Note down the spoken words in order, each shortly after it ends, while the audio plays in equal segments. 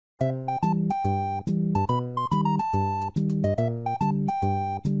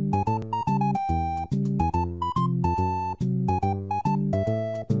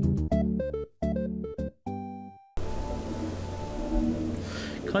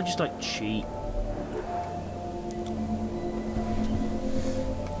I just like cheat?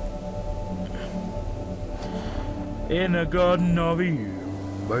 In a garden of you,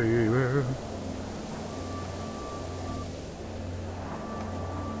 baby.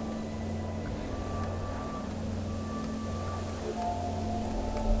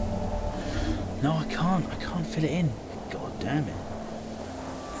 No, I can't fit it in. God damn it.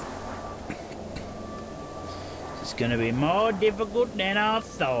 It's gonna be more difficult than I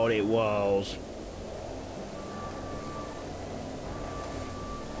thought it was.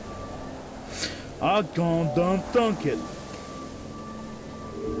 I can't done thunk it.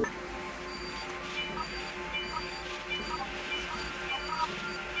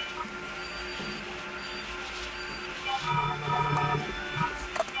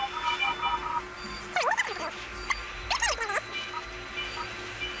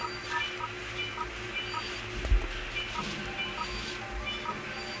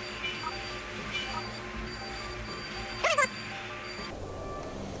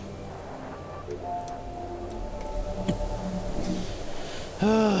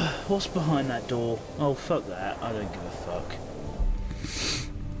 What's behind that door? Oh, fuck that. I don't give a fuck.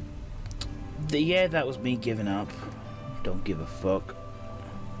 Yeah, that was me giving up. Don't give a fuck.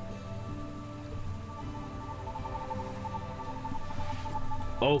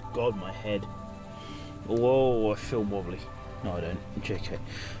 Oh god, my head. Whoa, I feel wobbly. No, I don't. JK.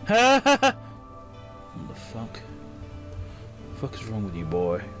 What the fuck? What the fuck is wrong with you,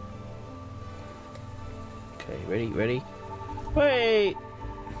 boy? Okay, ready? Wait!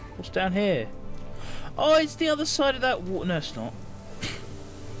 What's down here? Oh, it's the other side of that water. No, it's not.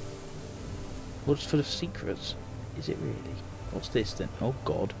 What's full of secrets? Is it really? What's this then? Oh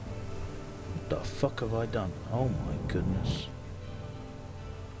god. What the fuck have I done? Oh my goodness.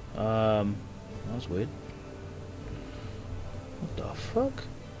 That was weird. What the fuck?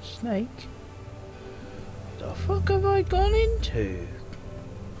 Snake? What the fuck have I gone into?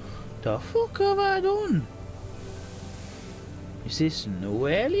 The fuck have I done? Is this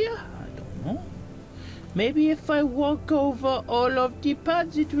Noelia? I don't know. Maybe if I walk over all of the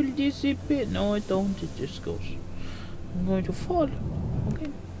pads it will disappear. No, it don't. It just goes. I'm going to fall. Okay.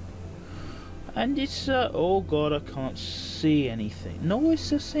 And it's oh god, I can't see anything. No,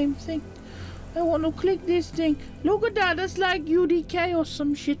 it's the same thing. I want to click this thing. Look at that. That's like UDK or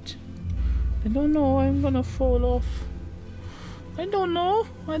some shit. I don't know. I'm gonna fall off. I don't know.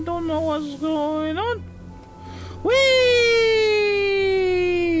 I don't know what's going on. Whee!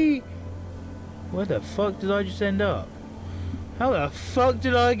 Where the fuck did I just end up? How the fuck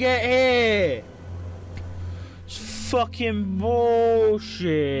did I get here? It's fucking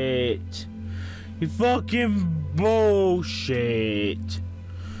bullshit. You fucking bullshit.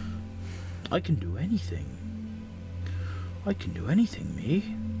 I can do anything. I can do anything,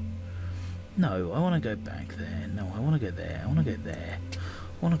 me. No, I want to go back there. No, I want to go there. I want to go there.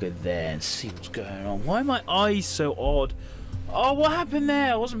 I want to go there and see what's going on. Why are my eyes so odd? Oh, what happened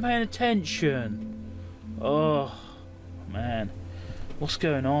there? I wasn't paying attention. Oh, man. What's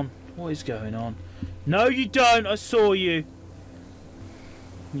going on? What is going on? No, you don't. I saw you.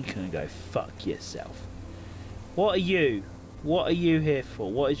 You can go fuck yourself. What are you? What are you here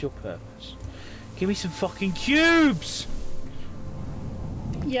for? What is your purpose? Give me some fucking cubes!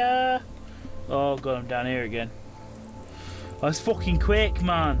 Yeah. Oh god, I'm down here again. That's fucking quick,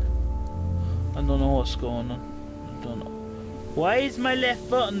 man. I don't know what's going on. I don't know. Why is my left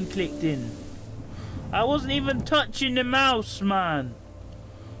button clicked in? I wasn't even touching the mouse, man.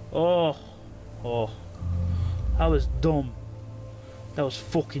 Oh. Oh. That was dumb. That was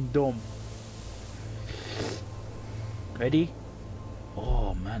fucking dumb. Ready?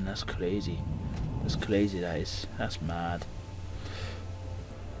 Oh man, that's crazy. That's crazy, that is. That's mad.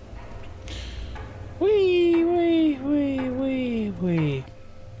 Wee, wee, wee, wee, wee.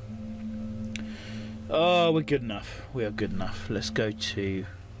 Oh, we're good enough. We are good enough. Let's go to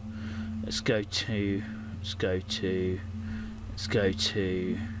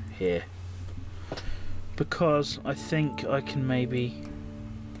here. Because I think I can maybe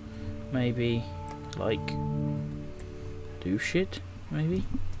like do shit, maybe.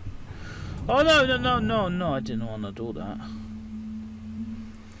 Oh no, I didn't want to do that.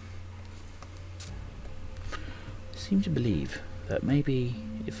 I seem to believe that maybe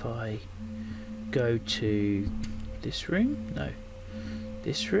if I go to this room, no.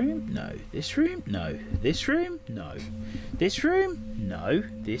 This room, no. This room, no. This room, no. This room, no.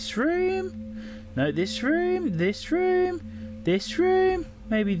 This room, no. This room, this room, this room,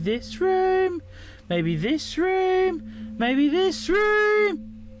 maybe this room, maybe this room, maybe this room.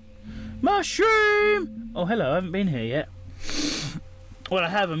 Mushroom! Oh, hello, I haven't been here yet. Well, I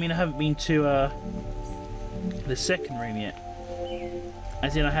have. I mean, I haven't been to the second room yet.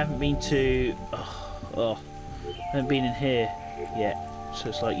 As in, I haven't been to. I haven't been in here yet. So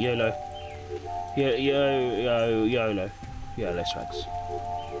it's like YOLO. YOLO swags.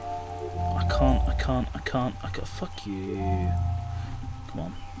 I can't. Fuck you. Come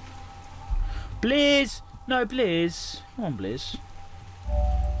on. Blizz! No, Blizz. Come on, Blizz.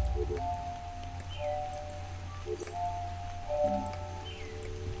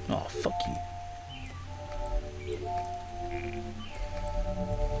 Oh, fuck you.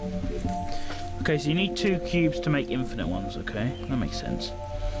 Okay, so you need 2 cubes to make infinite ones, okay? That makes sense.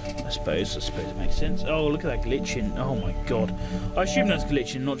 I suppose it makes sense. Oh, look at that glitching. Oh my god. I assume that's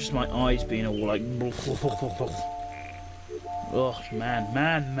glitching, not just my eyes being all like... Oh, man.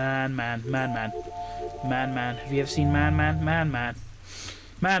 Have you ever seen Man?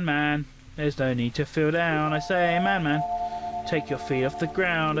 Man. There's no need to feel down. I say, man. Take your feet off the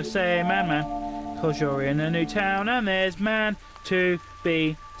ground. I say, man. Cause you're in a new town and there's man to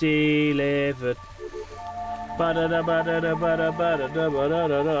be delivered. I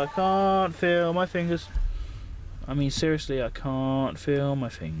can't feel my fingers. I mean, seriously, I can't feel my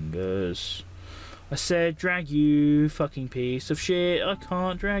fingers. I said, drag you fucking piece of shit. I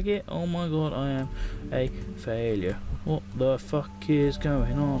can't drag it. Oh my god, I am a failure. What the fuck is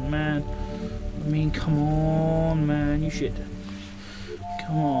going on, man? I mean, come on, man, you shit.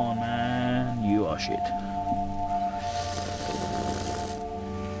 Come on, man, you are shit.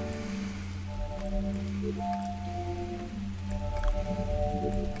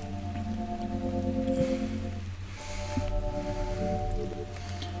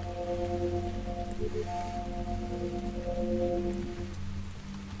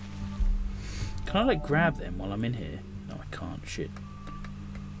 Can I like grab them while I'm in here? No, I can't. Shit.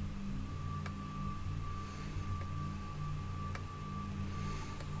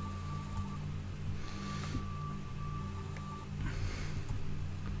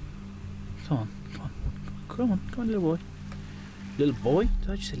 Come on, little boy. Little boy? Did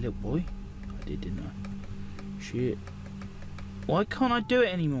I just say little boy? I did, didn't I? Shit. Why can't I do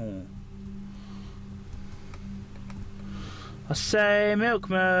it anymore? I say,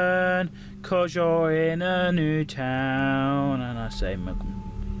 milkman, cause you're in a new town. And I say,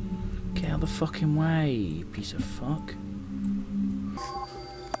 milkman, get out of the fucking way, you piece of fuck.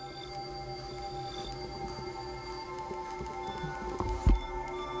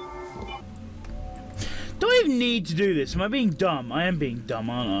 Do I even need to do this? Am I being dumb? I am being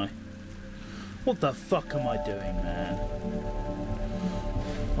dumb, aren't I? What the fuck am I doing, man?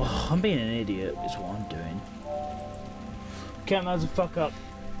 Oh, I'm being an idiot, is what I'm doing. Count that as a fuck up.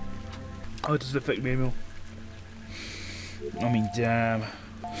 Oh, it doesn't affect me anymore. I mean, damn.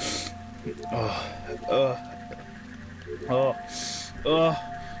 Oh!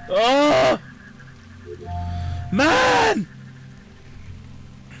 Man!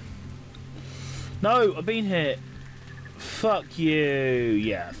 No, I've been here. Fuck you,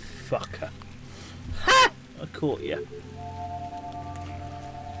 yeah, fucker. Ha! I caught you.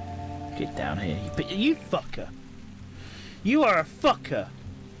 Get down here, you fucker. You are a fucker.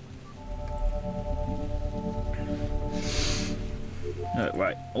 No,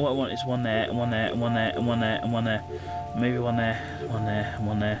 right. What I want is one there, and one there, and one there, and one there, and one there. Maybe one there, one there,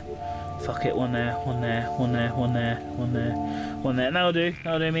 one there. Fuck it, one there, one there, one there, one there, one there, one there. That'll do.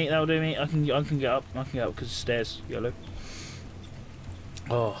 That'll do me. That'll do me. I can get up. I can get up because the stairs. Yellow.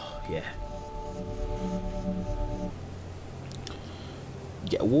 Oh yeah.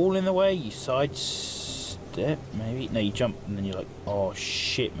 Get a wall in the way. You sidestep maybe. No, you jump and then you're like, oh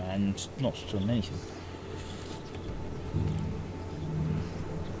shit, man. It's not doing anything.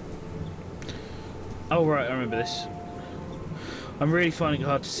 Oh right, I remember this. I'm really finding it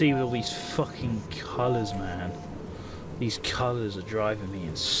hard to see with all these fucking colours, man. These colours are driving me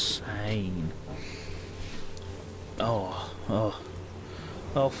insane. Oh,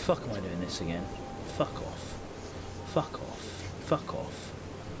 fuck am I doing this again? Fuck off. Fuck off. Fuck off.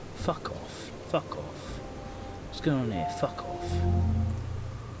 Fuck off. Fuck off. What's going on here? Fuck off.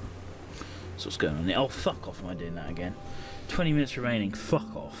 That's what's going on here. Oh, fuck off, am I doing that again? 20 minutes remaining.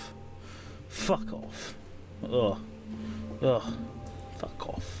 Fuck off. Fuck off. Ugh. Ugh. Fuck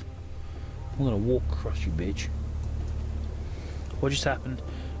off. I'm gonna walk across you, bitch. What just happened?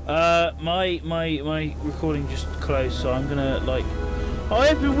 My recording just closed, so I'm gonna like... I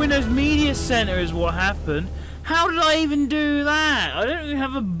opened Windows Media Center is what happened. How did I even do that? I don't even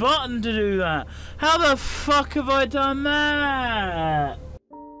have a button to do that. How the fuck have I done that?